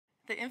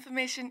The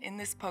information in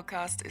this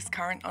podcast is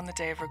current on the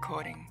day of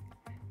recording.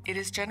 It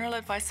is general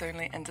advice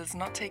only and does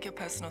not take your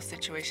personal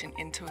situation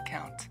into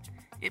account.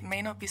 It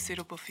may not be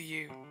suitable for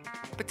you.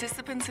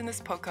 Participants in this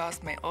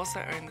podcast may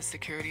also own the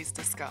securities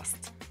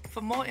discussed.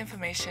 For more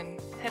information,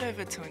 head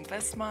over to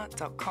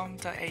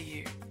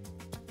investsmart.com.au.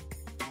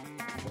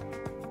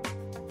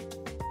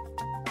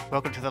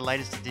 Welcome to the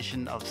latest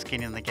edition of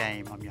Skin in the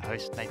Game. I'm your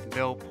host, Nathan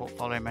Bell,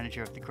 Portfolio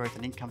Manager of the Growth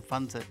and Income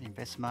Funds at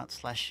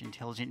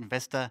InvestSmart/Intelligent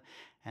Investor.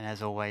 And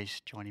as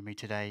always, joining me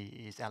today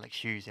is Alex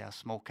Hughes, our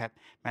Small Cap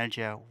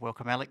Manager.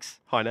 Welcome, Alex.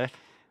 Hi, Nath.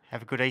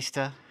 Have a good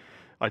Easter.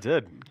 I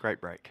did. Great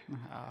break.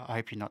 I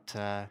hope you're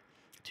not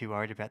too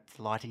worried about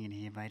the lighting in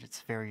here, mate.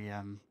 It's very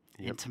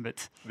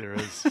intimate. There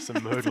is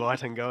some mood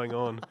lighting going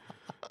on.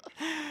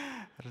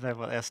 I don't know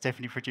what our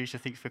Stephanie producer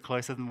thinks we're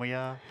closer than we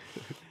are.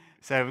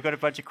 So we've got a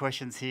bunch of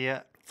questions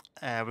here.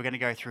 We're going to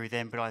go through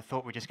them, but I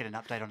thought we'd just get an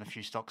update on a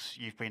few stocks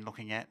you've been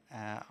looking at.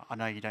 I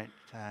know you don't,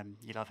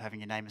 you love having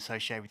your name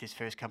associated with this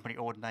first company,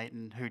 Audinate,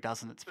 and who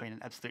doesn't? It's been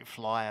an absolute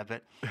flyer,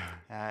 but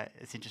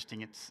it's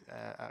interesting. It's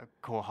a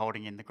core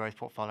holding in the growth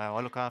portfolio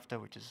I look after,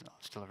 which is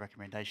still a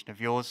recommendation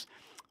of yours.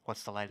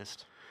 What's the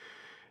latest?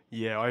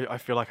 Yeah, I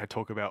feel like I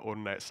talk about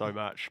Audinate so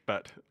much,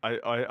 but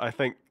I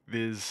think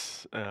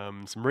there's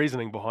some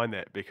reasoning behind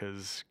that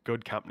because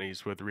good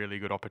companies with really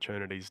good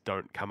opportunities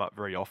don't come up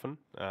very often.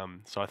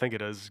 So I think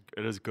it is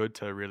good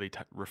to really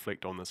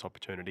reflect on this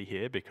opportunity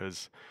here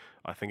because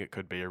I think it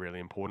could be a really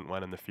important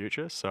one in the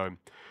future. So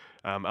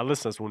our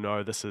listeners will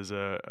know this is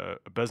a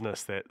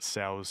business that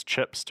sells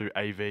chips to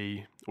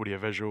AV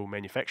audiovisual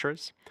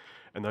manufacturers,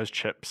 and those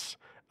chips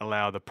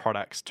allow the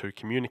products to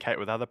communicate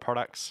with other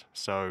products.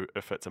 So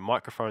if it's a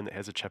microphone that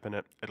has a chip in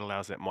it, it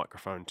allows that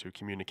microphone to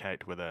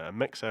communicate with a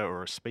mixer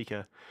or a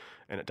speaker,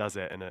 and it does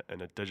that in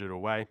a digital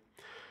way.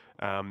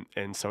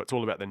 And so it's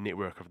all about the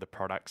network of the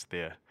products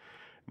there.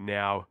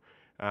 Now,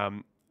 I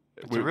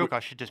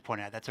should just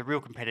point out, that's a real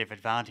competitive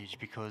advantage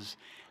because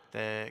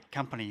the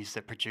companies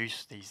that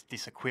produce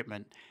this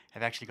equipment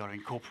have actually got to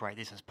incorporate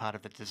this as part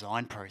of the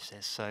design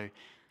process. So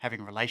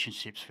having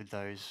relationships with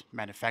those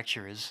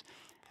manufacturers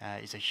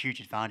is a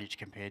huge advantage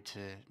compared to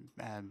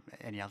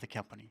any other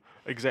company.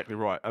 Exactly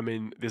right. I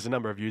mean, there's a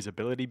number of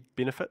usability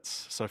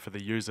benefits. So for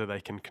the user, they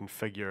can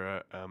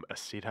configure a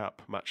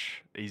setup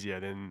much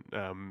easier than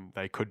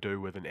they could do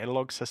with an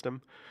analog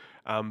system.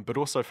 But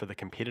also for the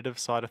competitive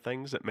side of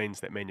things, it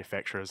means that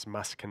manufacturers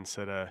must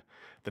consider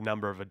the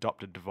number of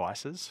adopted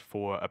devices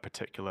for a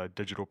particular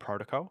digital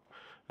protocol.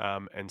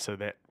 And so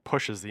that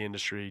pushes the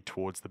industry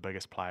towards the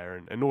biggest player,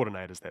 and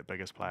Audinate is that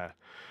biggest player.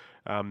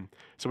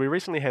 So we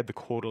recently had the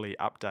quarterly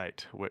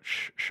update,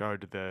 which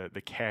showed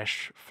the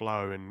cash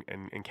flow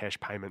and cash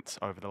payments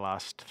over the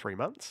last 3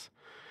 months.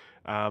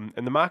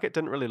 And the market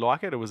didn't really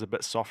like it. It was a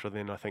bit softer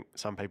than I think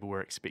some people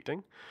were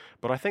expecting.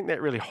 But I think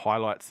that really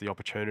highlights the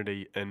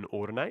opportunity in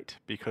Audinate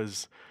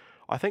because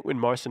I think when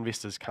most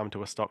investors come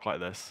to a stock like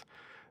this,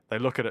 they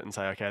look at it and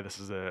say, okay, this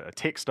is a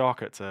tech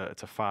stock. It's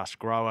a fast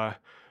grower.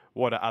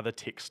 What are other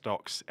tech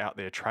stocks out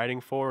there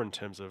trading for in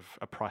terms of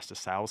a price to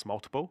sales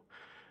multiple?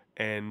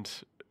 And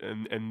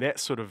that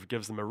sort of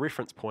gives them a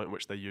reference point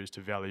which they use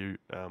to value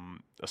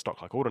a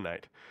stock like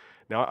Audinate.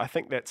 Now, I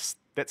think that's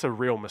a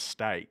real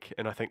mistake,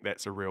 and I think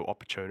that's a real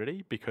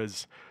opportunity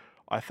because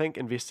I think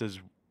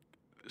investors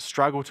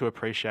struggle to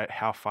appreciate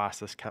how fast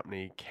this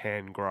company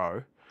can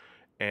grow,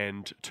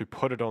 and to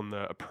put it on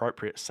the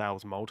appropriate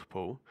sales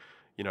multiple,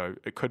 you know,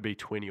 it could be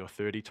 20 or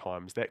 30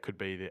 times. That could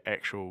be the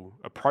actual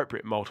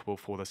appropriate multiple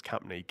for this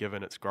company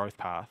given its growth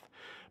path.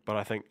 But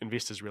I think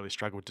investors really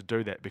struggle to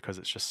do that because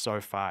it's just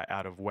so far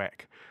out of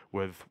whack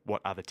with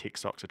what other tech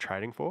stocks are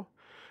trading for.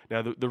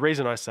 Now, the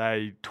reason I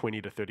say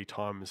 20 to 30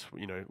 times,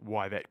 you know,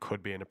 why that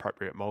could be an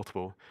appropriate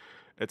multiple,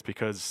 it's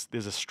because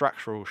there's a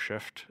structural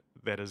shift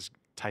that is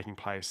taking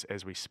place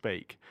as we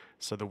speak.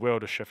 So the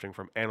world is shifting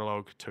from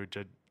analog to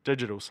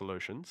digital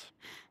solutions.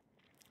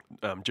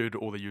 Due to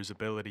all the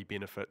usability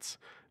benefits,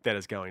 that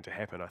is going to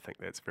happen. I think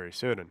that's very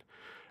certain.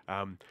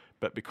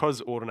 But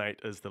because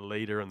Audinate is the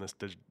leader in this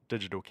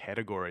digital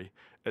category,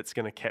 it's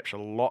going to capture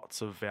lots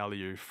of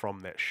value from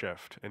that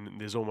shift. And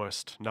there's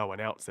almost no one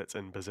else that's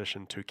in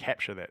position to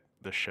capture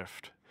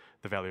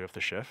the value of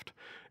the shift.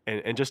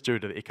 And just due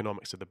to the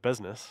economics of the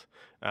business,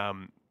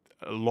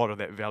 a lot of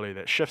that value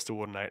that shifts to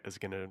Audinate is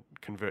going to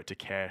convert to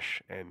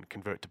cash and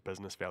convert to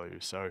business value.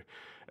 So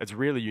it's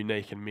really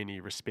unique in many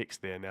respects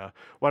there. Now,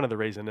 one of the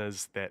reasons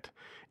is that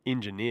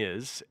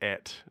engineers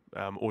at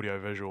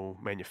audiovisual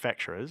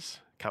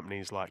manufacturers,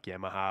 companies like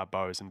Yamaha,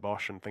 Bose and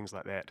Bosch and things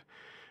like that,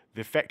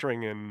 they're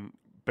factoring in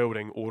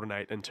building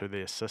Audinate into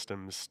their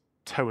systems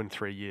 2 and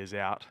 3 years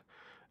out.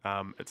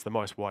 It's the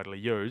most widely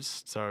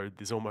used, so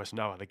there's almost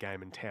no other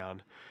game in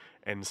town.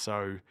 And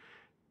so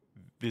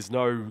there's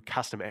no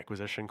custom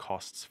acquisition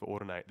costs for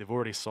Audinate. They've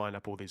already signed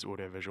up all these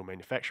audiovisual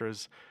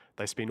manufacturers.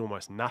 They spend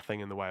almost nothing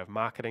in the way of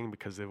marketing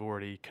because they've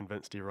already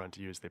convinced everyone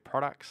to use their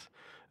products.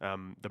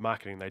 The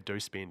marketing they do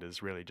spend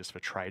is really just for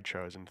trade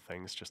shows and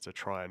things, just to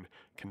try and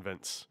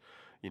convince,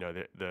 you know,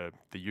 the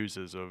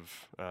users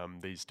of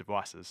these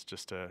devices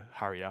just to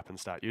hurry up and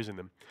start using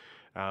them.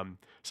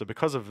 So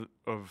because of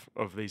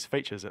these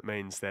features, it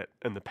means that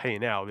in the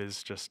P&L,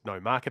 there's just no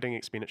marketing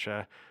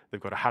expenditure.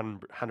 They've got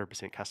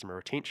 100% customer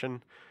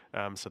retention,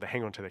 so they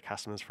hang on to their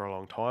customers for a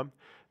long time.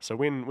 So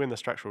when the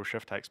structural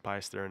shift takes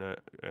place, they're in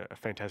a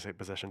fantastic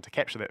position to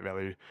capture that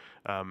value,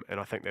 and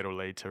I think that'll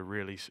lead to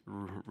really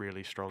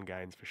strong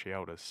gains for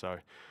shareholders. So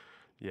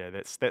yeah,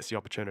 that's the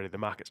opportunity. The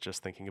market's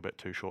just thinking a bit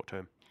too short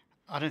term.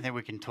 I don't think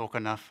we can talk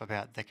enough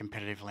about the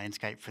competitive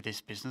landscape for this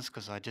business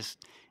because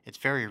it's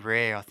very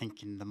rare, I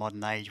think, in the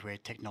modern age where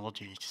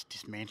technology is just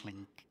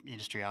dismantling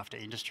industry after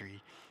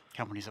industry.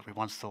 Companies that we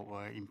once thought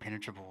were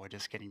impenetrable are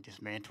just getting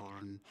dismantled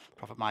and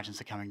profit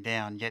margins are coming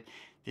down. Yet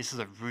this is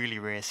a really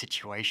rare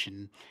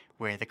situation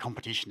where the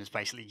competition has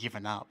basically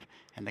given up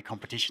and the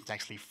competition's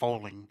actually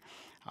falling.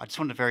 I just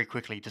want to very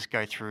quickly just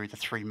go through the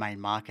three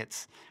main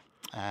markets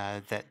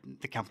that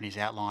the company's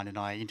outlined, and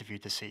I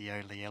interviewed the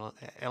CEO, Lee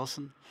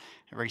Ellison,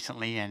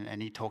 recently,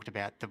 and he talked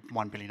about the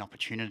 1 billion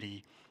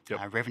opportunity,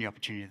 revenue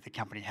opportunity that the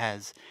company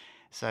has.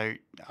 So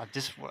I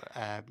just,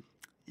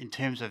 in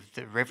terms of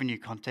the revenue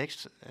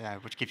context,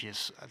 which gives you,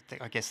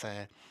 I guess,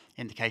 an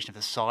indication of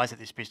the size that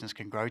this business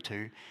can grow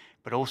to,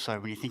 but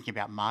also when you're thinking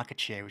about market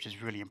share, which is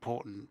really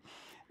important,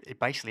 it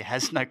basically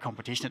has no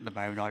competition at the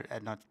moment,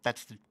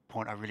 that's the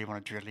point I really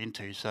want to drill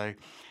into. So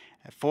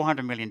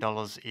 $400 million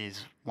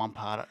is one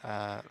part,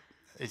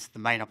 is the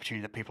main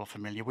opportunity that people are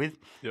familiar with.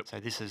 Yep.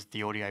 So this is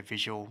the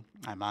audio-visual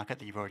market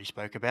that you've already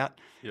spoke about.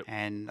 Yep.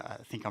 And I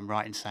think I'm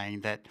right in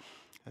saying that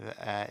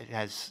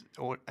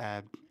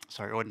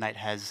Audinate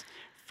has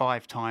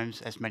 5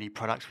 times as many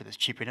products with its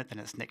chip in it than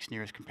its next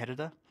nearest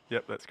competitor.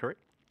 Yep, that's correct.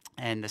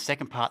 And the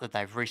second part that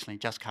they've recently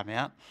just come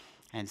out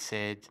and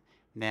said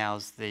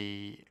now's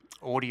the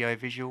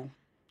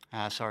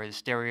the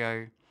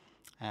stereo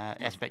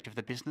aspect of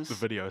the business. The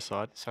video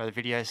side. So the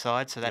video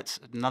side. So that's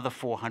another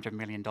 $400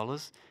 million.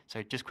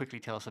 So just quickly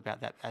tell us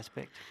about that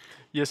aspect.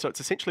 Yeah, so it's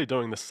essentially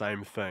doing the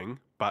same thing,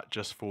 but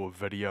just for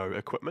video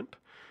equipment.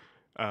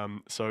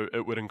 So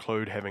it would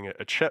include having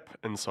a chip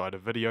inside a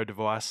video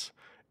device,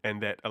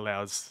 and that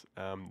allows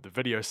the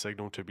video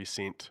signal to be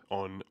sent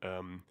on,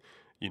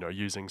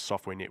 using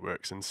software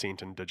networks and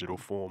sent in digital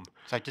form.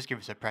 So just give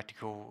us a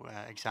practical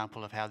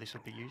example of how this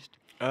would be used.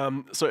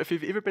 So if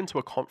you've ever been to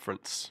a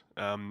conference,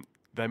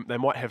 they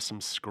might have some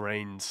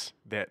screens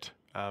that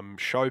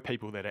show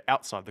people that are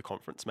outside the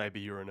conference. Maybe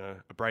you're in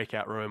a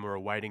breakout room or a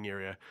waiting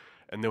area,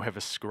 and they'll have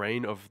a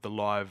screen of the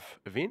live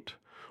event.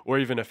 Or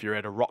even if you're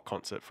at a rock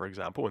concert, for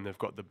example, and they've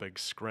got the big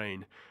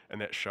screen,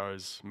 and that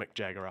shows Mick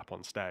Jagger up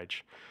on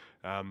stage.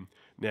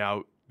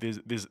 Now,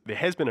 there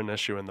has been an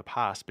issue in the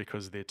past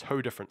because they're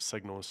 2 different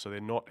signals, so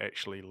they're not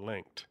actually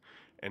linked.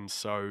 And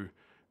so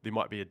there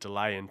might be a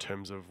delay in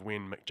terms of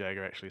when Mick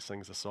Jagger actually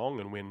sings a song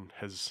and when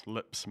his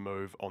lips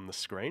move on the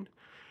screen.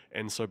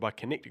 And so by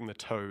connecting the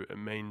 2, it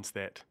means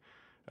that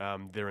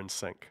they're in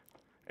sync.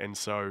 And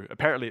so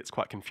apparently it's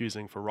quite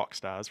confusing for rock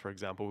stars, for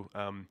example,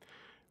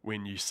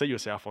 when you see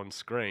yourself on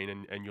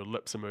screen and your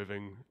lips are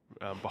moving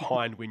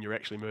behind when you're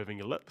actually moving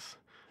your lips.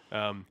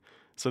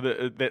 So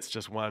that's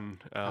just one.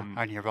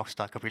 Only a rock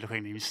star could be looking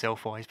at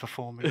himself while he's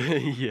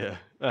performing. Yeah.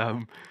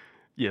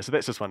 So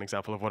that's just one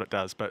example of what it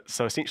does. But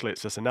so essentially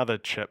it's just another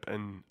chip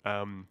in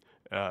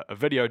a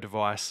video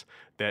device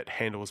that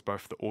handles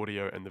both the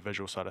audio and the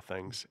visual side of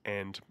things.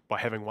 And by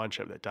having one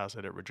chip that does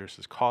it, it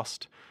reduces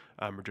cost,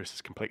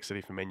 reduces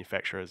complexity for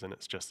manufacturers, and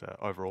it's just an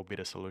overall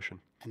better solution.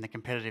 And the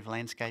competitive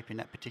landscape in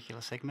that particular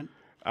segment?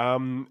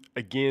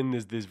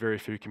 Again, there's very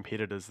few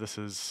competitors. This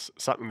is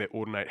something that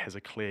Audinate has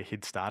a clear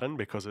head start in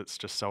because it's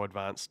just so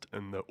advanced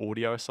in the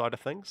audio side of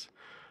things.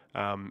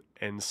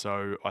 And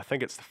so I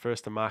think it's the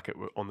first to market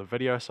on the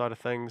video side of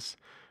things.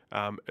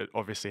 It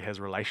obviously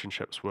has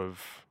relationships with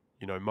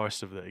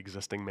most of the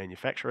existing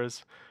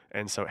manufacturers,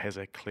 and so it has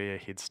a clear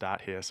head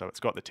start here. So it's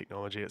got the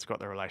technology, it's got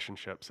the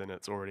relationships, and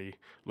it's already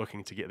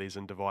looking to get these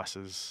in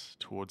devices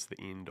towards the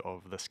end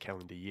of this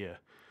calendar year.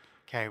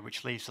 Okay,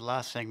 which leaves the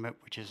last segment,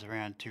 which is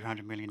around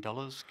 $200 million.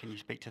 Can you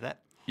speak to that?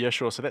 Yeah,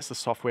 sure. So that's the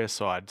software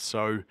side.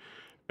 So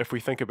if we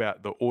think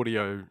about the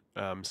audio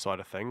side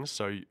of things,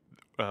 so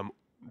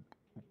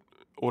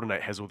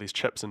Audinate has all these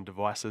chips and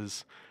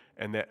devices,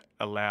 and that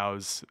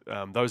allows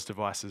those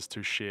devices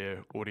to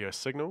share audio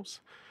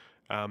signals.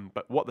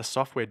 But what the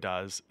software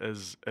does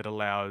is it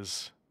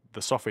allows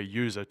the software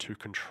user to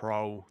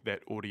control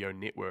that audio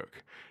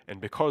network. And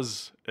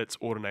because it's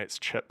Audinate's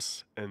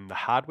chips in the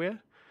hardware,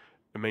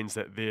 it means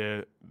that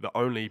they're the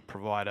only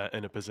provider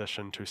in a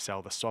position to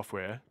sell the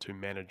software to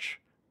manage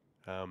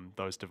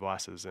those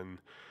devices and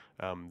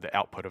the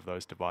output of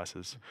those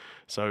devices.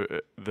 So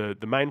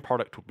the main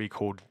product will be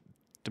called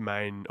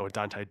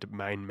Dante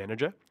Domain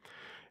Manager.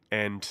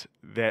 And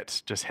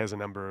that just has a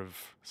number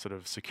of sort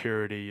of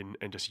security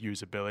and just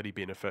usability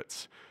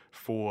benefits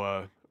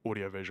for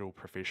audiovisual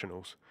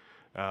professionals.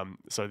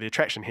 So the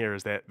attraction here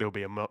is that there'll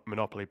be a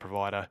monopoly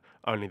provider,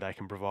 only they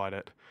can provide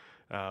it.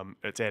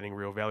 It's adding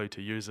real value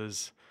to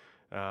users,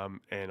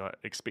 and I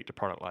expect a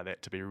product like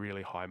that to be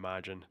really high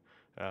margin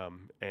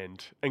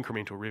and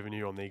incremental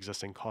revenue on the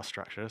existing cost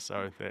structure,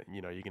 so that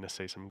you're going to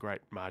see some great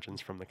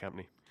margins from the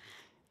company.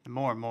 The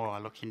more and more I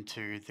look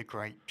into the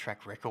great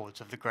track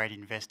records of the great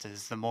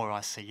investors, the more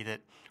I see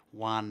that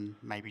one,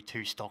 maybe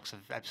two stocks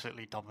have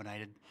absolutely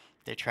dominated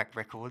their track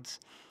records.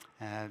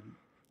 Um,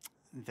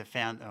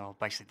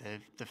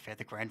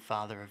 the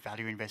grandfather of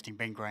value investing,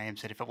 Ben Graham,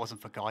 said if it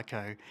wasn't for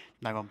Geico,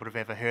 no one would have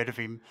ever heard of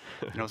him.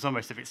 And it was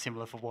almost a bit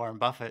similar for Warren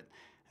Buffett,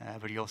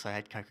 but he also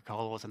had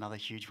Coca-Cola was another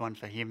huge one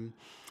for him.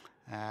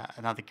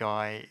 Another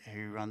guy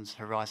who runs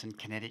Horizon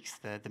Kinetics,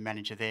 the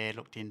manager there,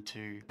 looked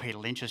into Peter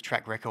Lynch's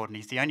track record, and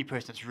he's the only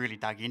person that's really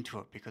dug into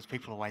it because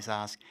people always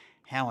ask,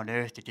 how on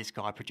earth did this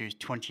guy produce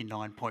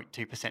 29.2%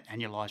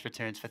 annualised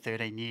returns for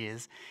 13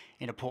 years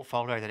in a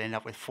portfolio that ended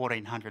up with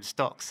 1,400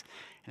 stocks?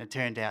 And it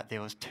turned out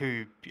there was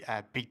two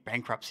big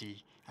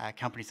bankruptcy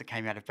companies that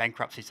came out of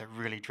bankruptcies that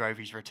really drove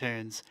his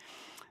returns.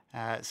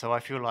 So I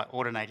feel like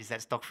Audinate is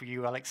that stock for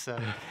you, Alex.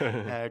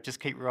 Just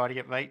keep riding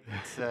it, mate.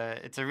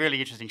 It's a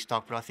really interesting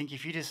stock, but I think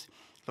if you just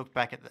look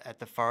back at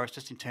the forest,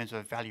 just in terms of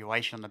a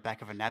valuation on the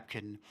back of a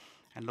napkin,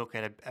 and look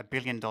at a $1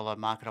 billion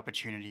market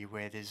opportunity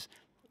where there's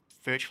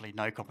virtually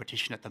no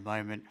competition at the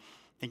moment,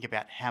 think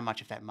about how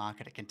much of that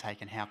market it can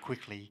take and how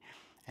quickly,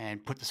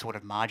 and put the sort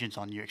of margins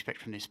on you expect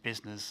from this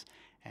business,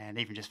 and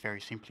even just very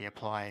simply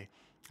apply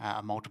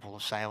a multiple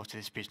of sales to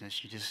this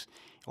business, you just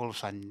all of a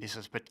sudden this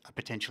is a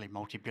potentially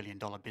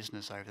multi-billion-dollar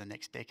business over the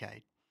next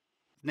decade.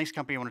 The next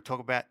company I want to talk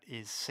about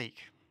is Seek.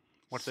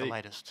 What's the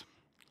latest?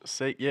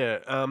 Seek, yeah.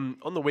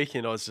 On the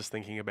weekend, I was just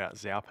thinking about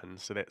Xiaopin.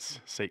 So that's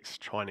Seek's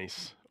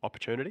Chinese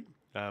opportunity.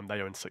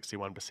 They own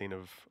 61%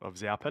 of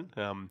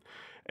Xiaopin.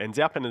 And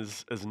Xiaopin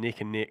is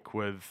neck and neck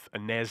with a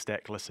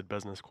NASDAQ-listed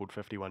business called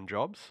 51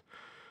 Jobs.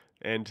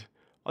 And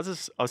I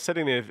was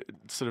sitting there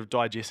sort of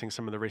digesting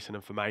some of the recent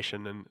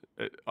information, and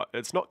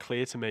it's not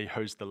clear to me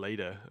who's the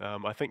leader.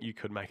 I think you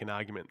could make an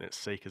argument that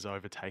Seek has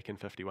overtaken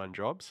 51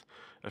 Jobs.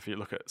 If you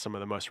look at some of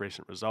the most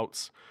recent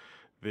results,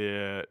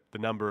 the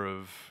number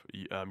of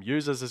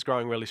users is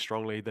growing really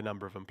strongly, the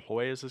number of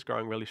employers is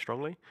growing really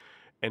strongly,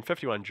 and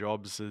 51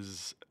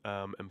 Jobs'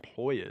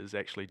 employers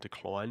actually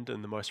declined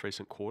in the most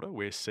recent quarter,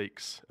 where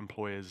Seek's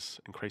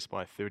employers increased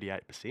by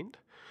 38%.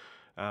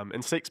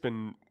 And Seek's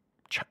been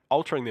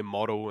altering their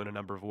model in a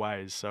number of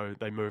ways. So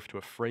they moved to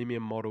a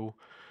freemium model,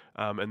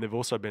 and they've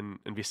also been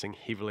investing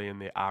heavily in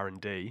their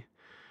R&D,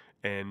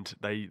 and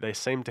they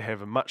seem to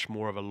have a much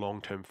more of a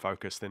long-term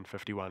focus than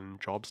 51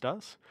 Jobs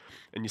does.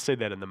 And you see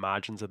that in the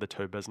margins of the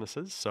two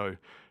businesses. So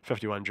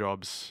 51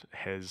 Jobs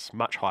has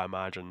much higher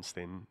margins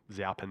than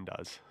Xiaopin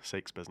does,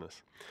 Seek's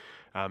business.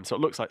 So it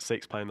looks like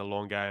Seek's playing the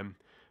long game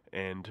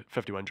and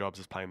 51 Jobs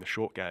is playing the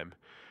short game.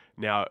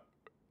 Now,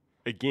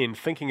 again,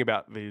 thinking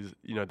about these,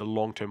 the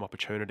long-term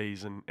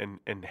opportunities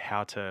and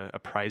how to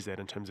appraise that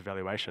in terms of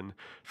valuation,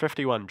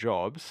 51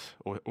 Jobs,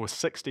 or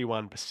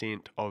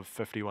 61% of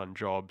 51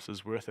 Jobs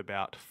is worth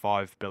about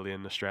 5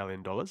 billion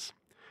Australian dollars.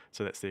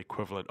 So that's the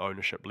equivalent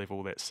ownership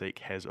level that Seek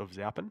has of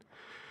Xiaopin.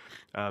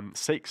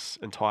 Seek's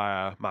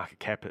entire market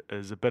cap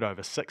is a bit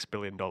over $6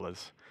 billion.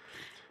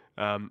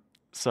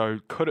 So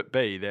could it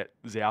be that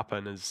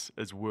Xiaopin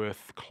is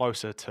worth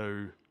closer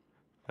to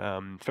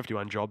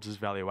 51 Jobs'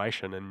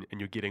 valuation, and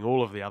you're getting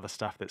all of the other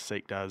stuff that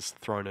Seek does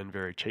thrown in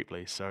very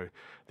cheaply? So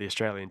the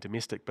Australian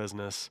domestic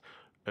business,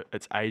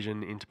 its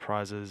Asian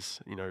enterprises,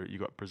 you've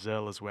got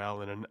Brazil as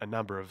well, and a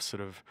number of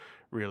sort of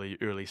really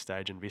early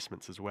stage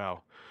investments as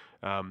well.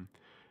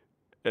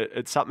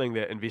 It's something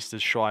that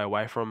investors shy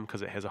away from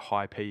because it has a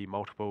high PE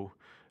multiple.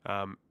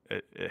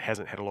 It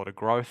hasn't had a lot of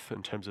growth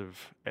in terms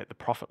of at the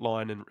profit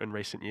line in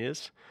recent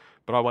years.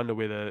 But I wonder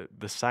whether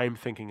the same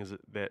thinking is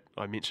that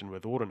I mentioned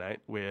with Audinate,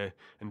 where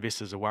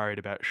investors are worried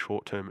about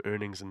short-term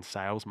earnings and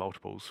sales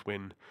multiples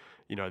when,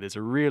 there's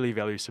a really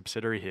value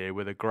subsidiary here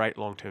with a great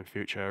long-term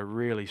future,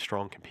 really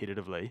strong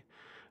competitively,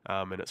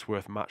 and it's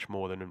worth much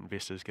more than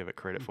investors give it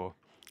credit for.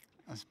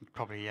 That's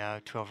probably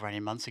 12 or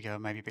 18 months ago,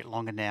 maybe a bit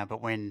longer now,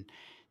 but when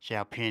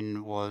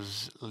Xiaopin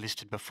was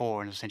listed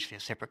before and essentially a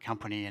separate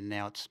company, and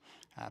now it's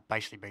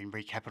basically been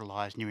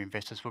recapitalised, new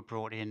investors were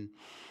brought in,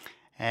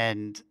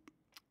 and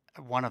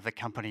one of the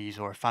companies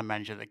or a fund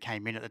manager that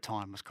came in at the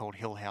time was called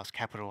Hill House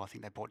Capital. I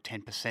think they bought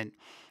 10%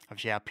 of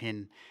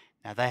Xiaopin.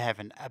 Now, they have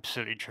an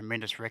absolutely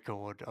tremendous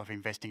record of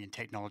investing in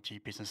technology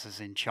businesses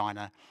in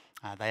China.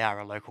 They are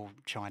a local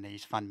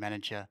Chinese fund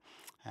manager.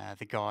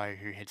 The guy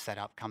who heads that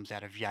up comes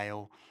out of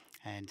Yale,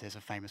 and there's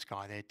a famous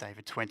guy there,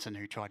 David Swenson,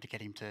 who tried to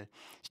get him to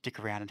stick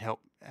around and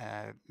help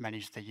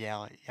manage the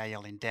Yale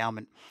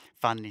Endowment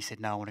Fund. And he said,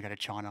 no, I want to go to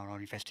China, I want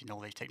to invest in all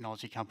these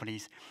technology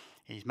companies.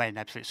 He's made an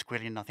absolute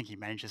squillion. I think he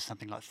manages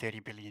something like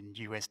 $30 billion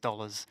US.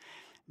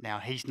 Now,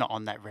 he's not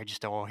on that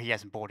register, or he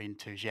hasn't bought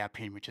into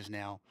Xiaopin, which is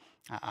now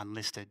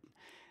unlisted.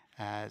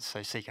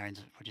 So Seek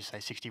owns,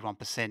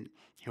 61%.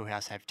 Hill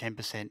House have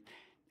 10%.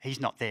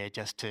 He's not there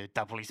just to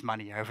double his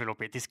money over a little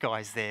bit. This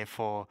guy's there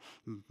for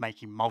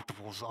making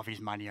multiples of his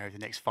money over the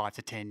next 5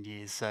 to 10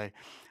 years. So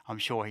I'm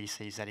sure he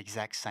sees that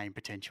exact same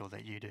potential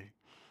that you do.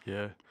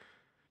 Yeah.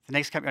 The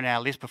next company on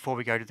our list before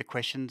we go to the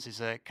questions is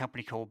a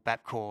company called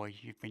Bapcor.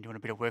 You've been doing a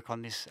bit of work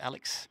on this,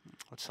 Alex.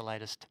 What's the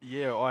latest?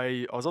 Yeah,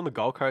 I was on the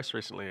Gold Coast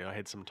recently. I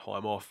had some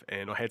time off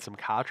and I had some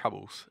car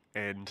troubles,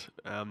 and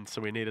so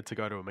we needed to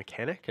go to a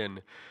mechanic,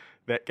 and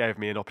that gave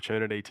me an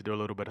opportunity to do a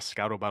little bit of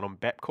scuttlebutt on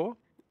Bapcor,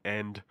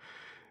 and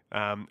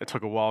it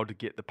took a while to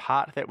get the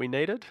part that we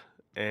needed,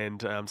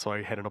 and so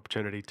I had an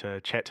opportunity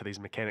to chat to these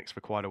mechanics for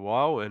quite a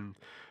while, and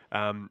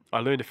I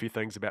learned a few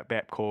things about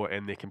Bapcor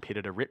and their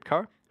competitor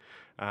Repco.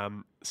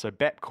 So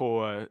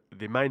Bapcor,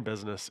 their main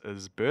business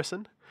is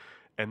Burson,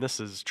 and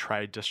this is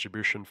trade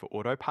distribution for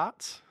auto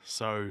parts.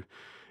 So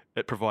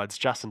it provides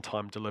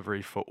just-in-time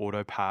delivery for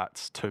auto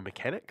parts to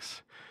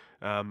mechanics.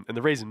 And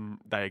the reason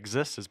they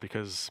exist is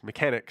because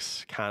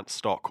mechanics can't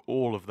stock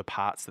all of the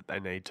parts that they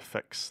need to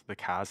fix the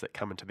cars that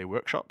come into their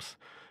workshops,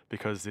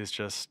 because there's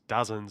just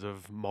dozens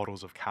of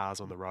models of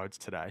cars on the roads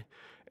today.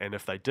 And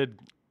if they did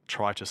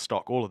try to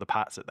stock all of the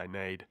parts that they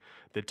need,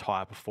 they'd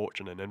tie up a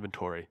fortune in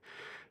inventory.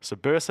 So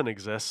Burson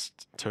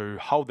exists to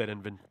hold that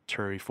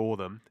inventory for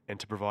them and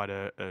to provide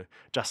a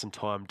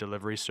just-in-time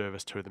delivery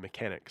service to the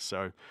mechanics.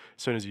 So as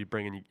soon as you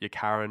bring in your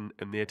car in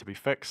there to be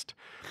fixed,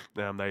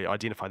 they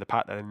identify the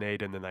part that they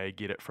need, and then they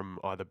get it from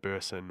either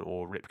Burson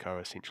or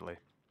Repco, essentially.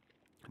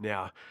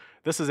 Now,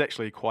 this is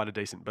actually quite a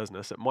decent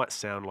business. It might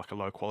sound like a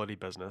low-quality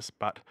business,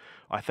 but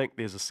I think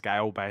there's a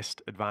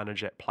scale-based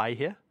advantage at play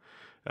here.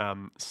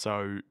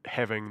 So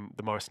having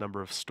the most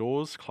number of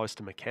stores close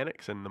to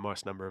mechanics and the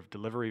most number of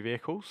delivery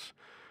vehicles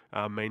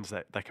means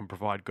that they can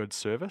provide good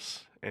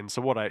service. And so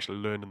what I actually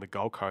learned in the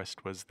Gold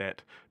Coast was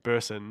that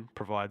Burson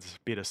provides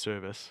better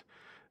service,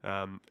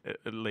 at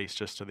least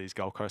just to these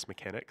Gold Coast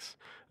mechanics,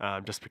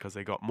 just because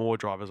they got more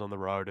drivers on the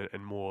road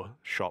and more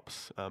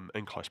shops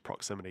in close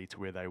proximity to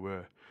where they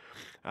were.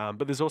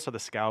 But there's also the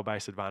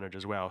scale-based advantage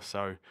as well.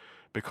 So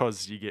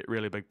because you get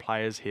really big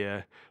players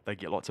here, they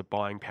get lots of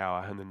buying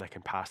power, and then they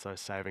can pass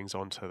those savings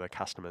on to the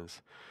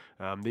customers.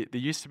 There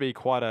used to be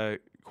quite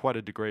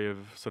a degree of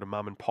sort of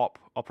mum and pop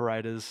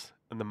operators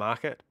in the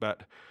market,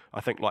 but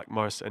I think like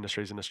most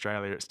industries in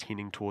Australia, it's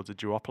tending towards a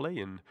duopoly,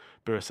 and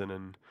Burson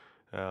and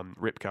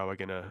Repco are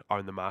going to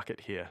own the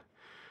market here.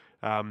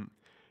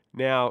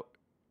 Now,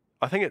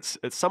 I think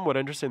it's somewhat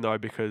interesting though,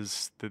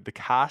 because the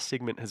car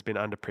segment has been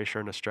under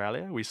pressure in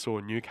Australia. We saw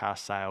new car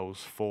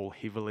sales fall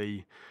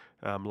heavily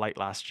late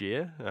last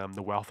year,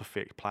 the wealth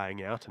effect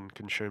playing out and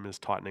consumers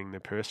tightening their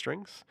purse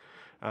strings.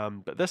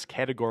 But this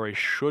category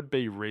should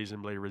be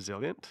reasonably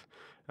resilient,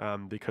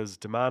 because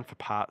demand for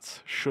parts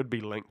should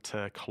be linked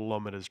to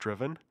kilometres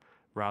driven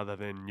rather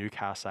than new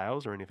car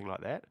sales or anything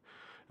like that.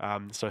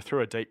 So through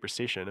a deep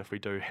recession, if we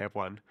do have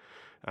one,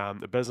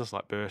 a business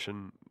like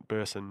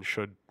Burson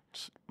should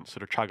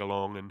sort of chug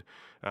along, and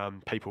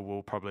people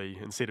will probably,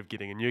 instead of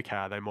getting a new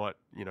car, they might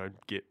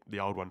get the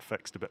old one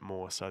fixed a bit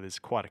more. So there's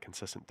quite a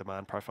consistent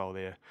demand profile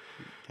there.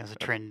 There was a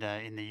trend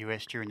in the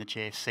US during the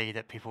GFC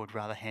that people would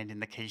rather hand in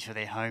the keys for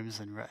their homes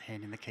than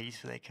hand in the keys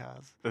for their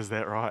cars. Is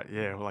that right?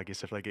 Yeah. Well, I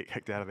guess if they get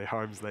kicked out of their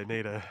homes, they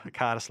need a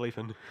car to sleep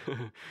in.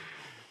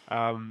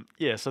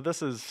 So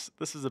this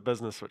is a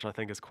business which I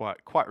think is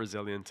quite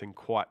resilient and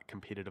quite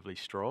competitively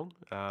strong.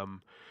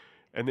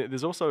 And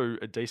there's also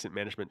a decent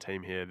management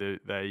team here.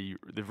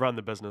 They've run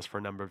the business for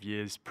a number of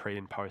years, pre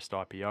and post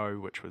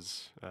IPO, which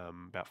was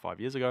about 5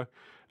 years ago,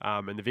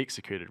 and they've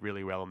executed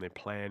really well on their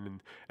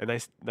plan.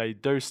 And they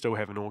do still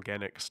have an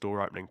organic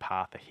store opening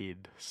path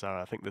ahead. So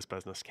I think this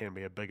business can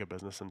be a bigger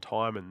business in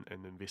time,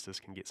 and investors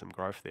can get some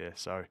growth there.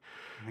 So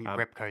I think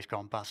Repco's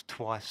gone bust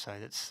twice, so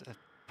that's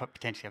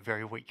potentially a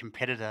very weak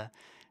competitor.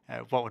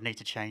 What would need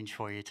to change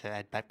for you to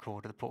add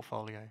Bapcor to the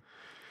portfolio?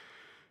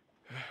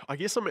 I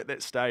guess I'm at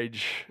that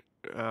stage.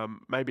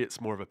 Maybe it's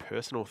more of a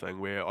personal thing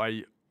where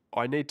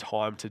I need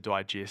time to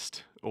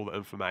digest all the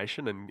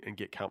information and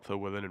get comfortable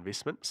with an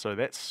investment. So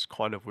that's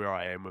kind of where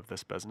I am with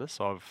this business.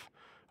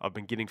 I've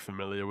been getting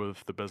familiar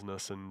with the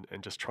business and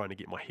just trying to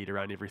get my head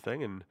around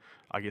everything. And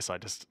I guess I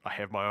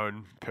have my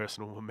own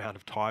personal amount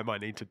of time I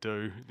need to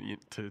do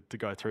to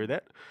go through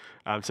that.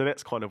 So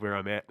that's kind of where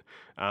I'm at.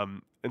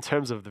 In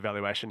terms of the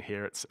valuation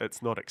here,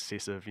 it's not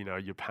excessive.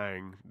 You're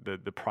paying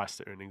the price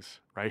to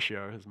earnings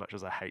ratio, as much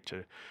as I hate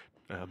to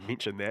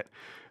mention that.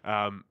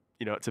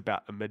 It's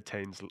about a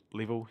mid-teens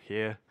level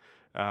here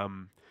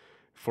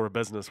for a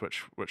business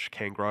which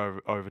can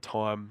grow over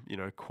time.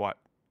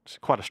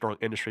 Quite a strong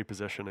industry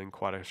position and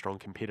quite a strong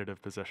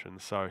competitive position.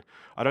 So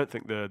I don't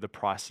think the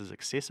price is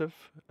excessive.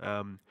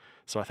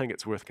 So I think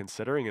it's worth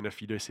considering. And if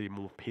you do see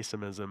more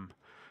pessimism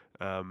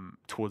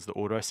towards the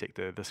auto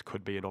sector, this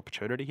could be an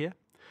opportunity here.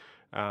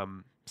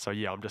 I'm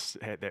just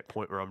at that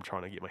point where I'm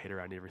trying to get my head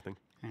around everything.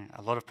 Yeah,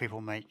 a lot of people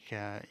make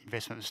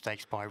investment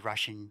mistakes by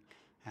rushing.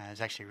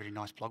 There's actually a really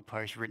nice blog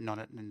post written on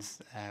it, and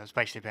it was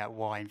basically about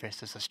why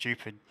investors are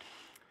stupid.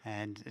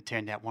 And it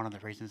turned out one of the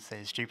reasons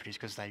they're stupid is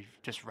because they've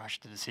just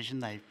rushed the decision.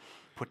 They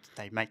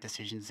make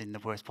decisions in the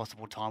worst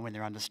possible time when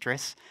they're under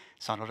stress.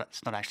 So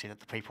it's not actually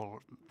that the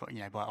people, by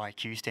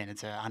IQ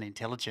standards, are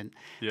unintelligent.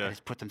 Yeah. They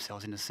just put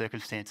themselves into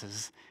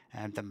circumstances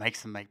that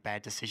makes them make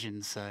bad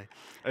decisions. So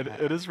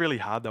it is really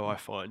hard, though, I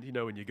find,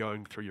 when you're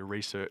going through your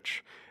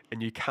research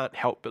and you can't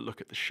help but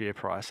look at the share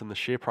price, and the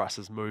share price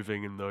is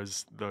moving in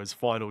those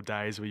final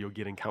days where you're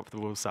getting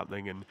comfortable with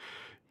something, and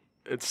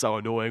it's so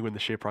annoying when the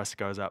share price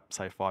goes up,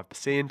 say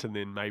 5%, and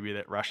then maybe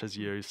that rushes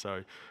you.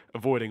 So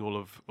avoiding all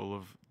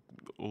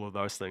of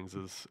those things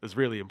is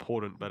really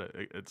important, but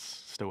it's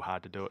still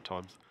hard to do at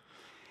times.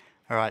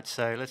 All right,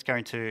 so let's go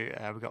into,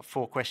 we've got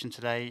 4 questions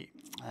today.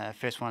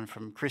 First one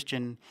from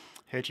Christian.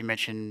 Heard you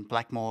mention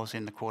Blackmores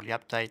in the quarterly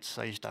updates.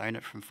 I used to own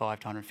it from 5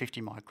 to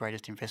 150, my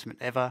greatest investment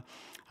ever.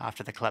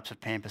 After the collapse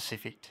of Pan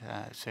Pacific,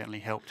 it certainly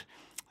helped.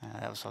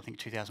 That was, I think,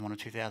 2001 or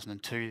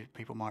 2002,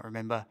 people might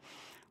remember.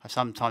 I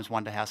sometimes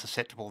wonder how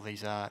susceptible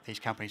these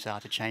companies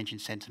are to change in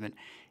sentiment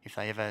if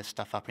they ever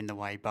stuff up in the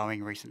way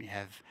Boeing recently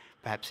have.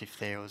 Perhaps if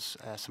there was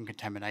some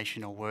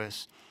contamination or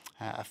worse,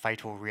 a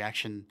fatal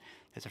reaction.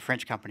 There's a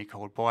French company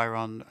called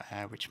Boiron,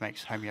 which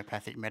makes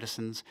homeopathic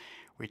medicines,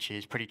 which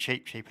is pretty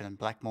cheap, cheaper than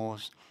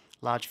Blackmores.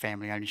 Large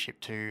family ownership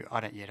too.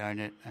 I don't yet own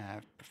it.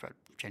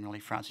 Generally,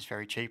 France is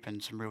very cheap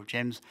and some real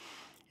gems.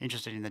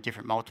 Interested in the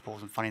different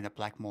multiples, and funny that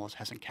Blackmores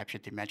hasn't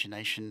captured the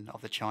imagination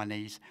of the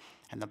Chinese,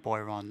 and the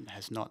Boiron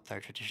has not, though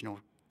traditional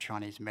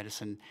Chinese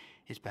medicine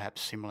is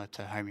perhaps similar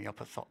to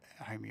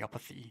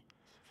homeopathy,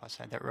 if I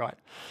say that right.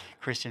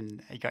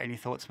 Christian, you got any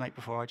thoughts, mate,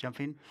 before I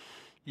jump in?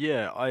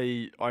 Yeah,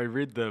 I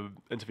read the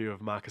interview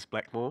of Marcus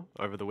Blackmore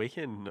over the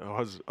weekend. I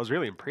was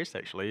really impressed,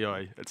 actually.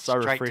 It's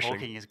so Straight refreshing.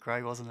 talking is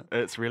great, wasn't it?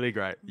 It's really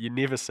great. You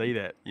never see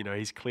that.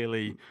 He's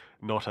clearly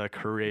not a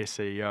career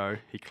CEO.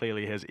 He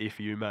clearly has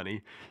FU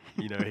money.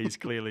 He's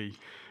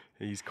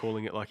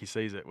calling it like he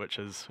sees it, which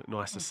is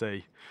nice to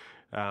see.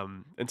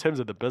 In terms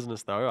of the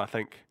business, though, I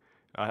think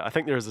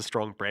there is a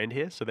strong brand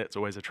here, so that's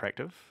always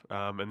attractive.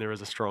 And there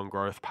is a strong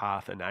growth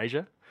path in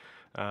Asia.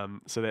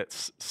 So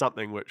that's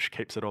something which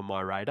keeps it on my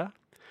radar.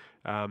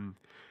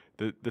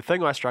 The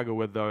thing I struggle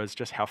with, though, is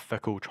just how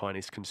fickle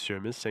Chinese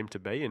consumers seem to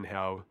be, and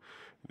how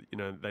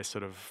they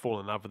sort of fall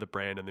in love with the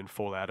brand and then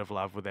fall out of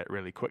love with that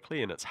really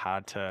quickly, and it's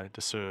hard to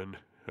discern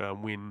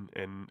when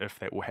and if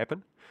that will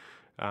happen.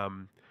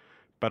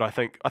 But I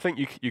think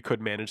you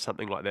could manage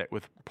something like that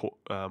with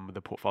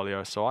the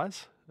portfolio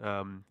size.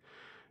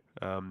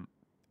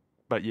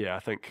 But yeah, I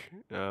think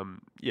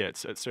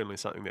it's certainly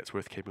something that's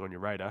worth keeping on your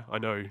radar. I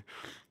know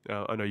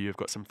you've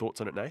got some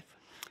thoughts on it, Nath.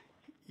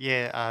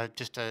 Yeah,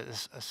 just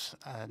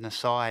an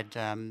aside,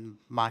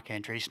 Mark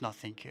Andreessen, I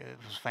think,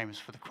 was famous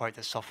for the quote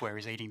that software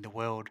is eating the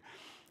world.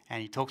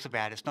 And he talks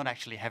about it's not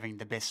actually having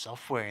the best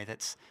software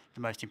that's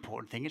the most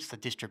important thing, it's the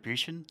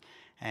distribution.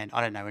 And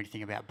I don't know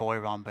anything about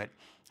Boiron, but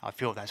I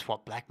feel that's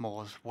what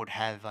Blackmores would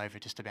have over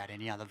just about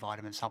any other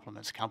vitamin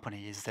supplements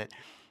company, is that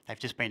they've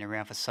just been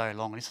around for so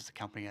long. This is a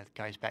company that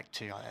goes back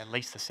to at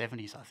least the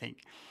 70s, I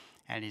think,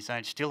 and is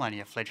still only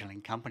a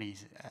fledgling company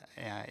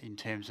in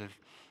terms of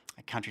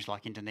countries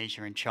like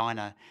Indonesia and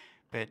China.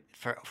 But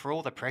for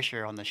all the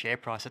pressure on the share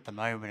price at the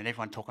moment, and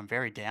everyone talking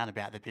very down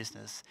about the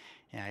business,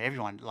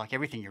 everyone, like,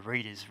 everything you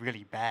read is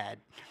really bad.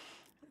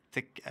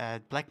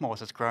 Blackmores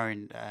has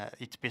grown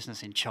its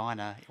business in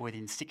China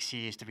within 6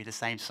 years to be the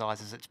same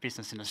size as its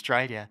business in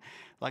Australia.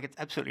 Like, it's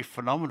absolutely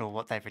phenomenal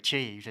what they've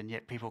achieved, and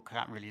yet people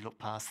can't really look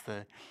past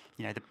the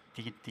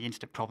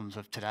instant problems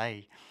of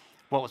today.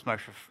 What was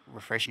most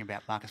refreshing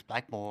about Marcus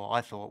Blackmore,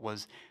 I thought,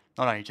 was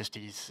not only just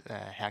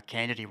how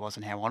candid he was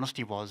and how honest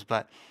he was,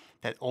 but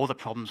that all the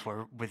problems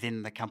were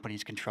within the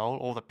company's control.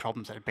 All the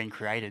problems that had been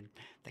created,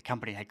 the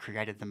company had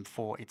created them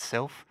for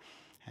itself.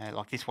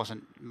 Like, this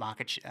wasn't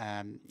market,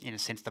 in a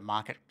sense, the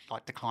market,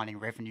 like declining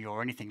revenue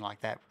or anything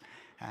like that.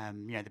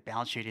 The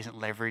balance sheet isn't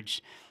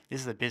leveraged. This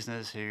is a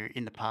business who,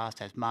 in the past,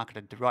 has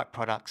marketed the right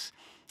products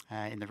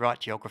in the right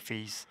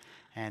geographies.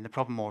 And the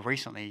problem more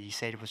recently, he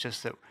said, was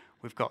just that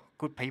we've got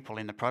good people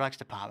in the products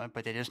department,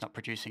 but they're just not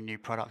producing new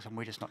products, and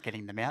we're just not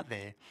getting them out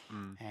there.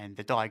 And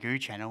the Daigou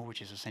channel,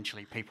 which is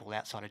essentially people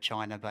outside of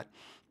China but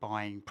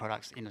buying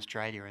products in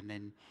Australia and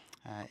then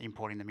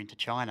importing them into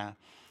China,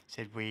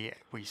 said we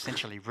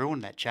essentially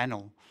ruined that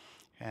channel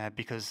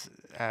because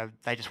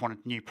they just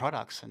wanted new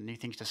products and new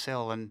things to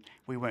sell, and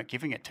we weren't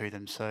giving it to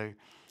them. So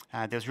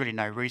there was really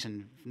no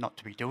reason not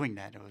to be doing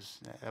that.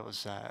 It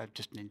was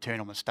just an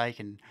internal mistake,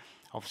 and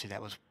obviously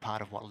that was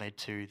part of what led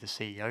to the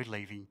CEO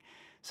leaving.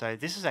 So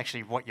this is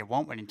actually what you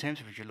want in terms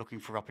of, if you're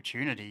looking for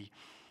opportunity.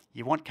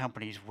 You want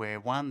companies where,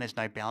 one, there's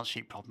no balance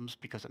sheet problems,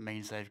 because it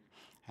means they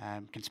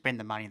can spend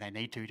the money they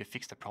need to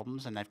fix the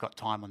problems, and they've got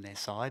time on their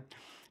side.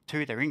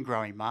 Two, they're in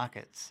growing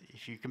markets.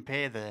 If you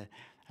compare the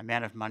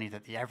amount of money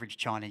that the average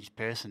Chinese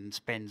person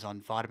spends on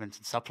vitamins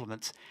and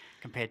supplements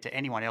compared to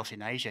anyone else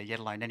in Asia, let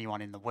alone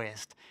anyone in the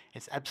West,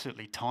 it's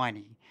absolutely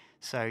tiny.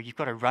 So you've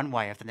got a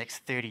runway of the next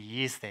 30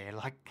 years there.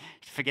 Like,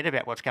 forget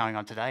about what's going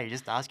on today.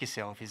 Just ask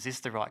yourself, is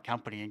this the right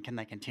company, and can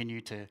they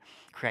continue to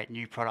create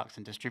new products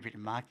and distribute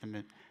and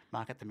market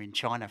market them in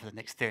China for the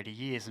next 30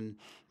 years, and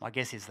my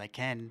guess is they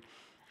can.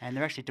 And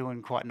they're actually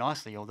doing quite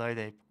nicely, although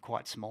they're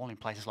quite small in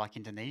places like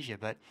Indonesia.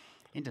 But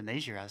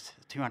Indonesia has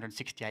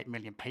 268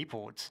 million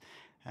people. It's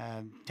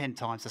 10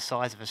 times the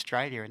size of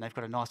Australia, and they've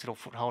got a nice little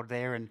foothold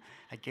there. And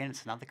again,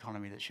 it's another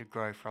economy that should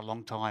grow for a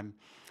long time.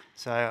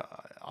 So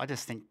I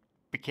just think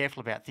be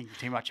careful about thinking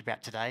too much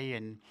about today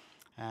and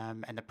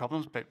the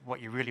problems. But what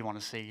you really want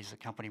to see is a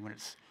company when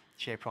its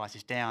share price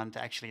is down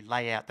to actually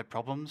lay out the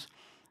problems.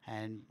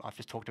 And I've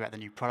just talked about the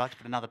new products,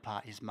 but another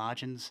part is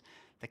margins.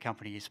 The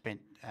company has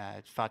spent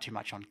far too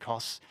much on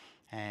costs,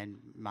 and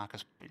Mark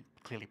has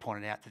clearly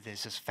pointed out that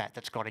there's this fat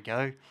that's got to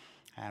go,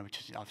 which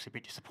is obviously a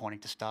bit disappointing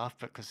to staff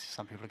because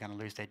some people are going to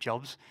lose their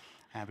jobs.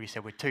 But he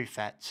said we're too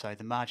fat, so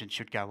the margins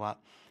should go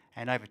up.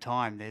 And over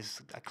time,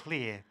 there's a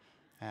clear,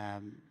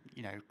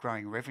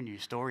 growing revenue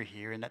story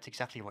here, and that's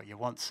exactly what you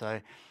want.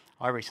 So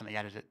I recently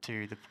added it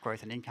to the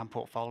growth and income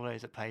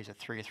portfolios. It pays a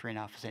 3 or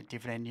 3.5%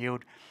 dividend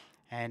yield.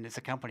 And it's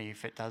a company,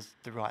 if it does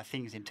the right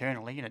things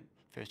internally, and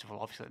first of all,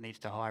 obviously it needs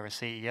to hire a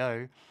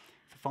CEO.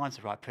 If it finds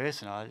the right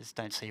person, I just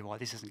don't see why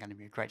this isn't going to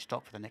be a great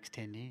stock for the next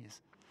 10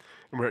 years.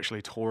 And we're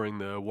actually touring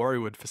the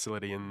Warriewood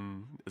facility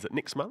is it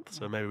next month?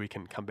 So maybe we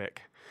can come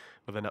back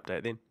with an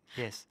update then.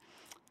 Yes.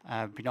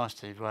 It'd be nice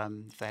to if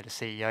they had a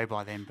CEO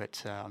by then,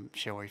 but I'm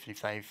sure even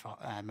if they've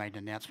made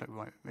an announcement,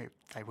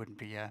 they wouldn't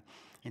be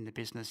in the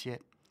business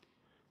yet.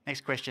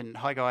 Next question.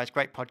 Hi guys,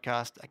 great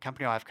podcast. A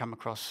company I've come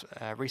across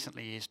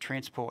recently is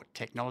Transport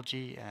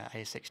Technology,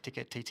 ASX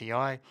ticker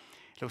TTI.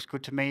 It looks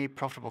good to me.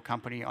 Profitable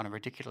company on a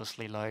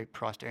ridiculously low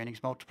price to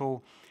earnings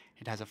multiple.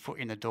 It has a foot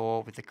in the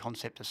door with the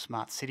concept of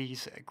smart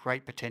cities,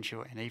 great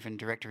potential, and even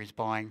director is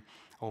buying,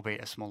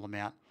 albeit a small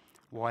amount.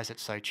 Why is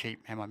it so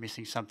cheap? Am I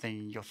missing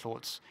something? Your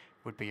thoughts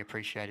would be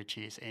appreciated.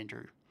 Cheers,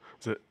 Andrew.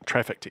 Is it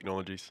Traffic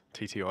Technologies,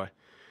 TTI?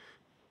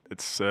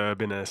 It's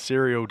been a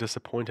serial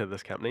disappointer,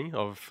 this company.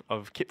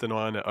 I've kept an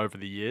eye on it over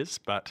the years,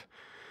 but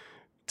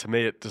to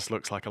me it just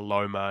looks like a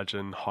low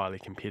margin, highly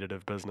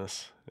competitive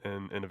business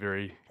in a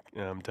very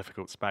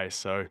difficult space.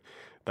 So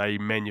they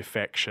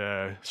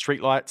manufacture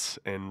streetlights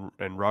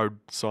and road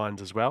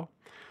signs as well.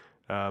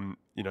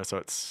 So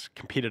it's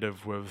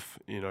competitive with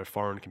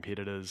foreign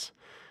competitors.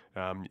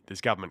 There's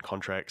government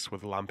contracts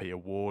with lumpy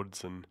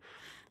awards and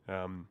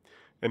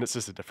it's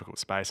just a difficult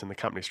space, and the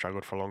company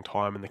struggled for a long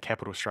time, and the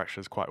capital structure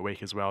is quite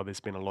weak as well.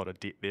 There's been a lot of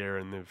debt there,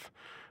 and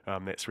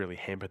that's really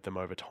hampered them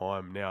over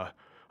time. Now,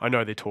 I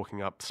know they're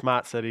talking up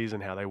smart cities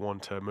and how they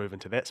want to move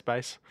into that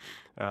space,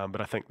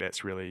 but I think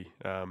that's really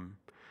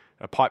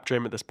a pipe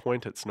dream at this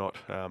point. It's not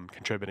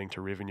contributing to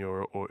revenue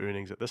or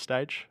earnings at this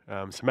stage.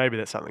 So maybe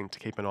that's something to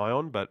keep an eye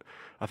on, but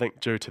I think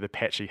due to the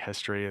patchy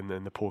history and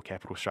the poor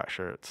capital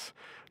structure, it's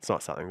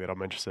not something that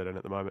I'm interested in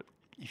at the moment.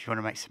 If you want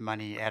to make some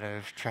money out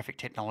of Traffic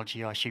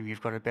Technology, I assume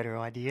you've got a better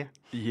idea?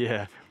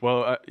 Yeah.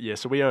 Well,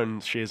 so we own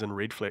shares in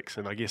Redflex,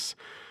 and I guess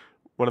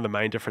one of the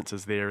main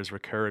differences there is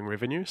recurring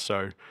revenue.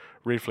 So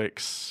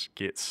Redflex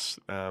gets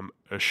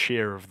a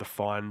share of the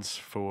fines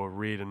for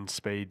red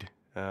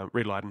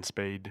light and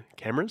speed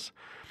cameras,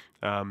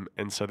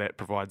 and so that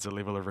provides a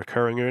level of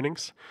recurring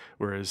earnings,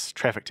 whereas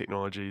Traffic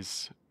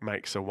Technologies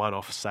makes a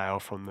one-off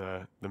sale from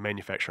the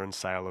manufacture and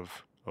sale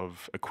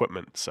of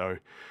equipment. So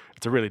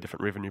it's a really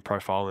different revenue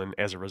profile, and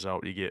as a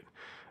result you get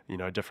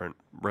a different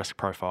risk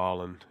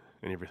profile and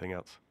everything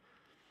else.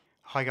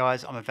 Hi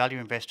guys, I'm a value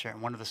investor,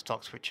 and one of the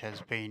stocks which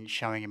has been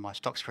showing in my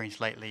stock screens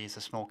lately is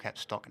the small cap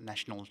stock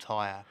National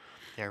Tyre.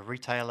 They're a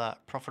retailer,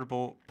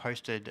 profitable,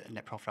 posted a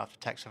net profit after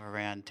tax of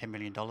around $10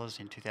 million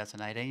in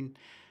 2018.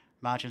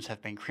 Margins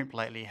have been crimped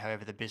lately,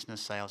 however the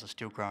business sales are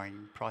still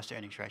growing. Price to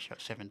earnings ratio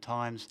at 7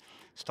 times,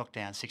 stock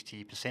down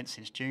 60%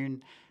 since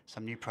June.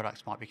 Some new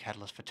products might be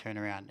catalyst for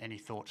turnaround. Any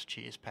thoughts?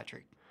 Cheers,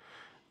 Patrick.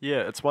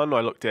 Yeah, it's one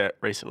I looked at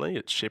recently.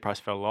 Its share price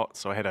fell a lot,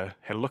 so I had a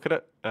look at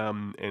it.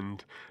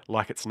 And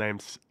like its name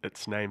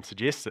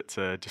suggests, it's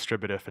a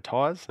distributor for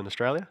tyres in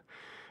Australia.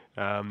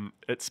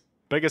 Its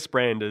biggest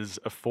brand is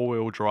a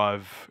 4-wheel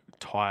drive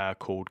tyre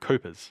called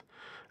Coopers,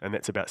 and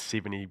that's about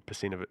 70%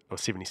 of it, or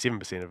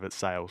 77% of its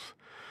sales.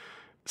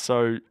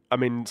 So,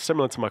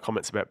 similar to my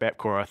comments about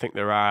Bapcor, I think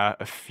there are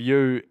a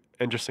few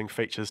interesting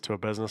features to a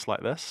business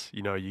like this.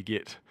 You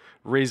get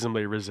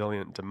reasonably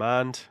resilient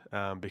demand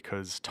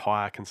because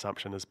tyre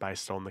consumption is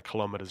based on the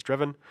kilometres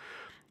driven.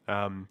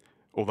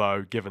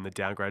 Although, given the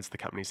downgrades the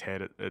company's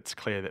had, it's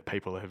clear that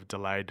people have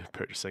delayed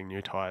purchasing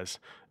new tyres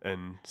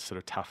in sort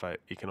of tougher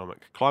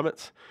economic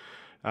climates.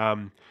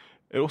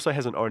 It also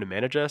has an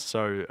owner-manager,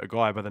 so a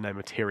guy by the name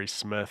of Terry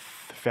Smith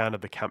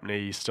founded the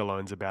company, still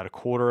owns about a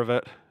quarter of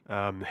it.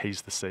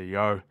 He's the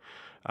CEO,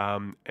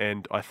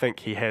 and I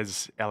think he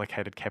has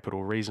allocated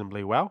capital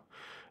reasonably well.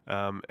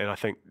 And I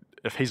think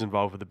if he's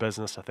involved with the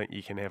business, I think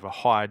you can have a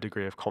high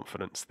degree of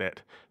confidence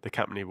that the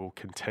company will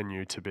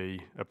continue to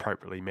be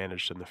appropriately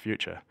managed in the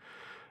future.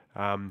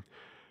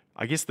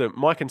 I guess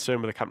my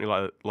concern with a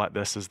company like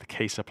this is the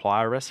key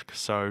supplier risk.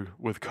 So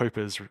with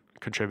Coopers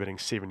contributing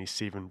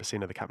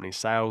 77% of the company's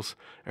sales,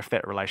 if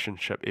that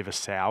relationship ever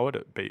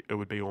soured, it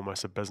would be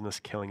almost a business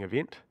killing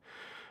event.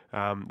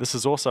 This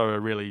is also a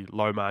really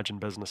low margin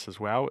business as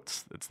well.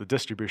 It's the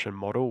distribution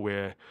model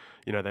where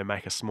they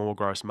make a small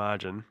gross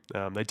margin.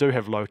 They do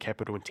have low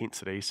capital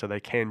intensity, so they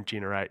can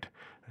generate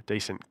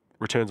decent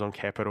returns on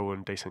capital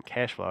and decent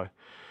cash flow.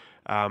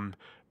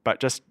 But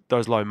just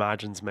those low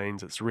margins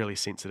means it's really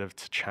sensitive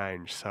to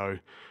change. So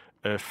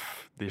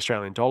if the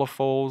Australian dollar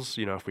falls,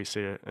 if we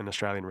see an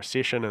Australian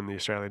recession and the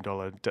Australian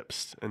dollar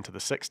dips into the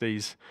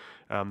 60s,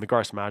 the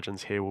gross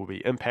margins here will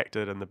be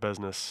impacted and the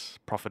business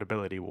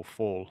profitability will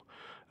fall.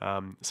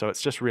 So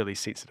it's just really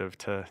sensitive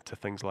to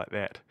things like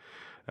that.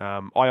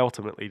 I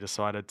ultimately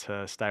decided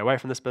to stay away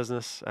from this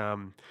business,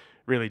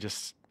 really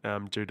just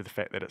due to the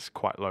fact that it's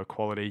quite low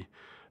quality.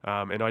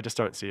 And I just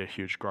don't see a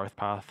huge growth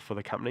path for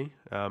the company.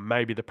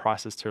 Maybe the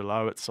price is too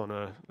low. It's on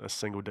a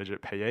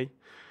single-digit PE.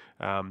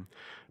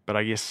 But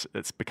I guess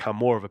it's become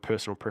more of a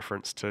personal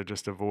preference to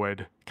just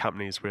avoid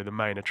companies where the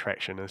main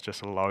attraction is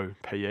just a low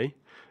PE,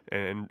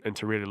 and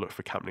to really look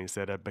for companies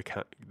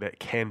that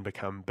can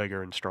become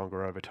bigger and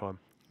stronger over time.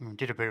 I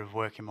did a bit of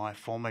work in my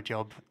former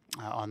job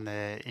on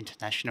the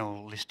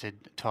international listed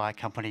tyre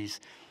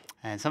companies,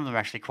 and some of them are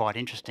actually quite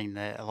interesting.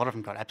 A lot of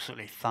them got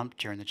absolutely thumped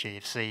during the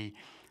GFC.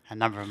 A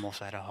number of them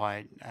also had a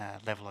high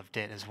level of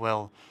debt as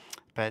well,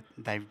 but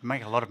they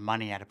make a lot of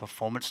money out of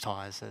performance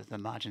tyres. The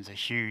margins are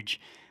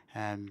huge,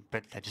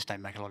 but they just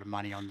don't make a lot of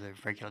money on the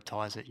regular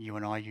tyres that you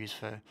and I use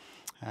for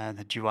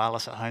the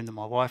Dualis at home that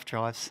my wife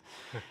drives.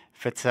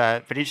 But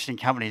interesting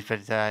companies.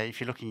 But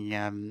if you're looking,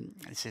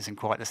 this isn't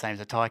quite the same as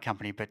a tyre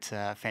company, but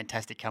a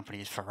fantastic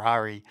company is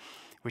Ferrari,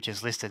 which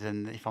is listed.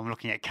 And if I'm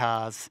looking at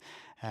cars,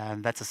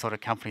 that's the sort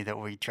of company that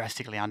we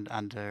drastically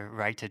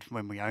underrated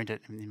when we owned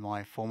it in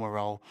my former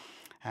role.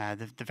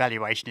 The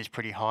valuation is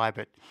pretty high,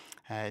 but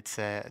it's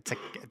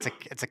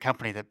a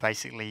company that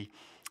basically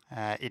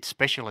its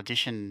special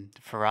edition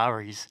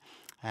Ferraris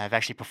have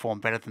actually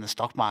performed better than the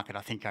stock market,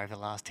 I think, over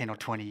the last 10 or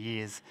 20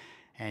 years.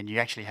 And you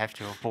actually have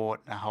to have bought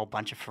a whole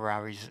bunch of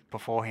Ferraris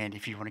beforehand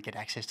if you want to get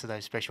access to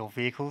those special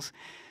vehicles.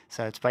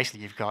 So it's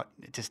basically you've got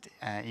just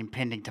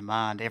impending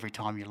demand every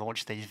time you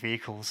launch these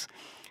vehicles.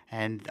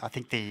 And I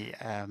think the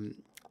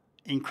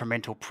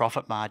incremental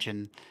profit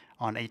margin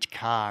on each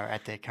car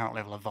at their current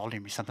level of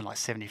volume is something like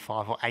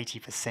 75 or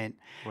 80%,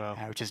 wow.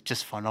 Which is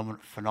just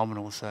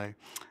phenomenal. So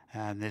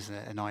there's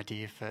an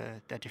idea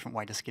for a different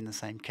way to skin the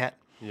same cat.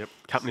 Yep,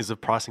 companies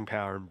of pricing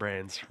power and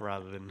brands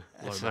rather than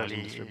low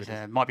margin distributors.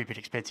 It might be a bit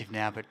expensive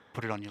now, but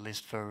put it on your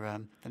list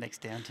for the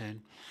next downturn.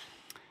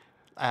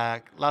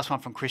 Last one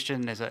from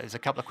Christian. There's a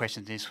couple of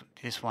questions in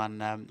this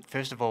one.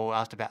 First of all,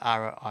 asked about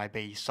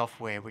RIB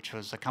Software, which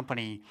was a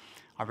company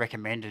I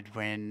recommended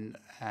when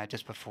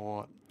just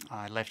before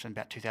I left in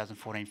about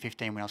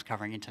 2014-15 when I was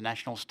covering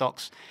international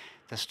stocks.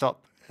 The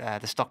stock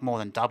more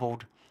than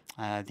doubled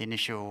the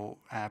initial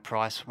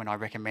price when I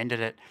recommended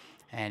it,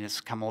 and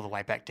it's come all the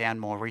way back down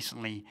more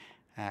recently.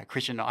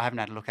 Christian, I haven't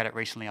had a look at it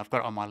recently. I've got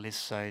it on my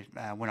list, so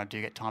when I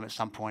do get time at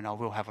some point, I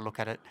will have a look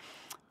at it.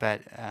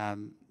 But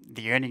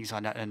the earnings I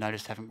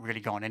noticed haven't really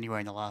gone anywhere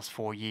in the last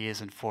 4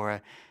 years, and for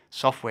a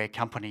software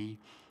company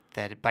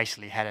that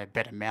basically had a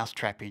better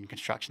mousetrap in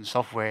construction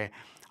software,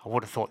 I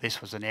would have thought this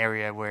was an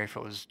area where if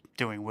it was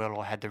doing well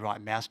or had the right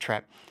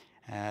mousetrap,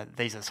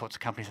 these are the sorts of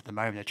companies at the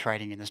moment that are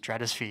trading in the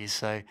stratosphere.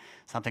 So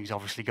something's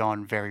obviously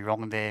gone very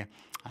wrong there.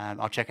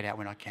 I'll check it out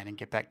when I can and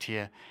get back to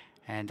you.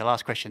 And the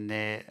last question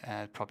there,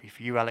 probably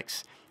for you,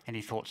 Alex.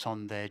 Any thoughts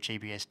on the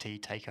GBST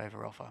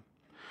takeover offer?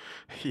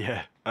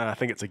 Yeah, I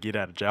think it's a get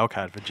out of jail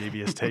card for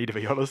GBST, to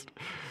be honest.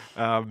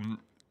 I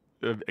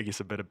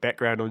guess a bit of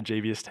background on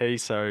GBST.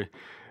 So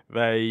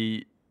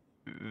they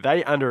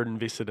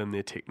underinvested in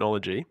their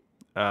technology,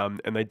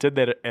 and they did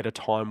that at a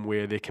time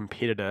where their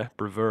competitor,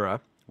 Bravura,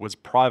 was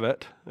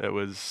private. It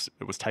was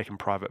taken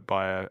private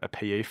by a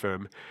PE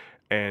firm,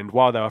 and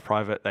while they were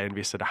private, they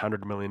invested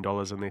 $100 million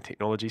in their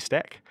technology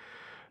stack.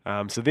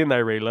 So then they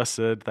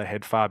relisted. They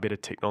had far better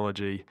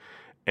technology,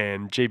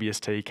 and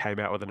GBST came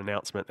out with an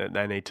announcement that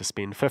they need to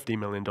spend $50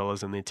 million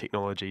in their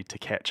technology to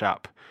catch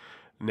up.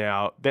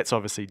 Now, that's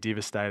obviously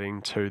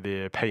devastating to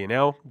their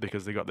P&L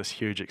because they got this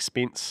huge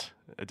expense,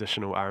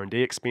 additional R&D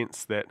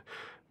expense that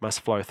must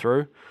flow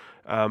through.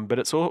 But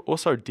it's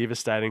also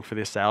devastating for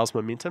their sales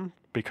momentum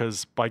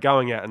because by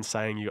going out and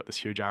saying you got this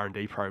huge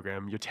R&D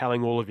program, you're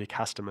telling all of your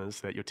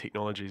customers that your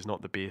technology is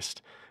not the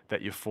best,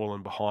 that you've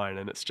fallen behind,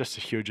 and it's just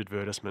a huge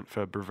advertisement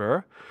for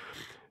Bravura.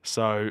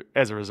 So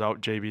as a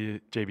result,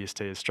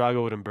 GBST has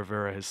struggled and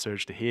Bravura has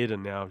surged ahead,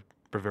 and now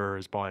Bravura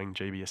is buying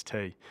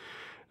GBST.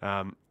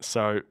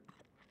 So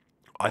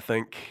I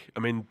think,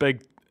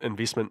 big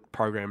investment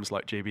programs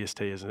like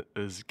GBST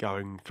is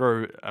going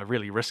through are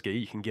really risky.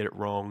 You can get it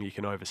wrong, you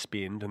can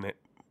overspend, and that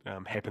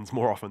happens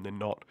more often than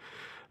not.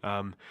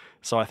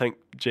 So I think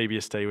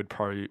GBST would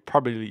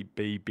probably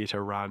be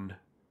better run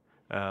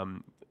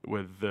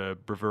with the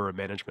Bravura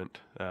management.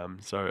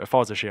 So if I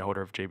was a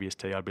shareholder of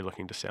GBST, I'd be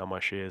looking to sell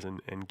my shares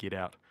and get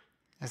out.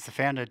 As the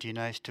founder, do you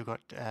know still got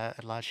a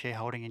large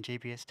shareholding in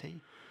GBST?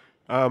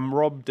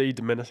 Rob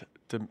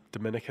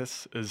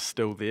Dominicus is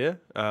still there,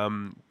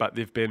 but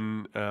there've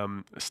been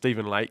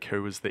Stephen Lake,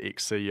 who was the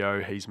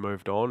ex-CEO, he's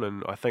moved on,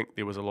 and I think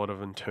there was a lot of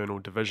internal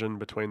division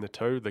between the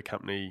two. The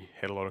company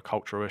had a lot of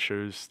cultural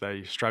issues.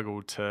 They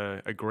struggled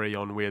to agree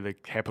on where the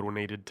capital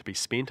needed to be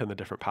spent in the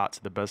different parts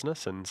of the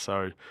business, and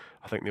so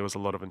I think there was a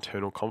lot of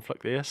internal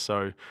conflict there.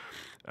 So,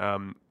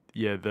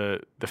 the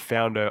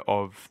founder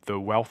of the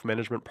wealth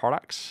management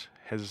products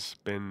has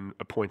been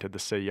appointed the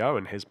CEO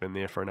and has been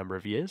there for a number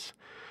of years.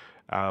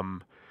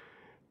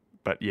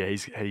 But yeah,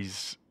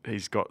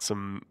 he's got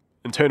some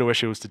internal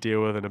issues to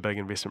deal with and a big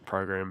investment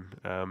program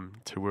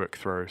to work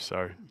through.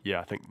 So yeah,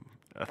 I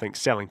think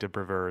selling to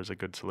Bravura is a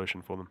good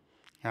solution for them.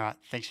 All right,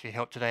 thanks for your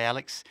help today,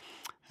 Alex.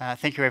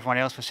 Thank you everyone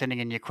else for sending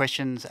in your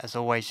questions. As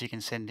always, you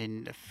can send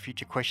in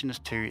future questions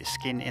to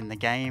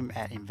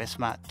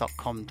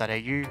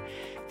skininthegame@investmart.com.au.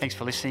 Thanks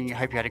for listening. I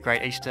hope you had a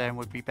great Easter, and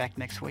we'll be back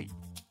next week.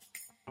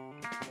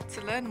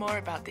 To learn more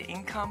about the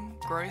income,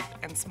 growth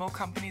and small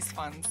companies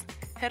funds,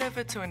 head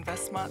over to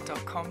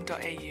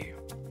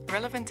investmart.com.au.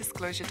 Relevant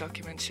disclosure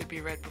documents should be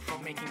read before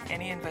making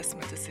any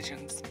investment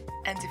decisions.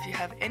 And if you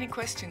have any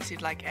questions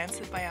you'd like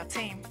answered by our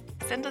team,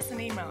 send us an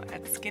email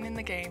at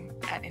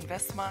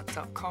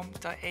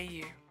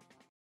skininthegame@investmart.com.au.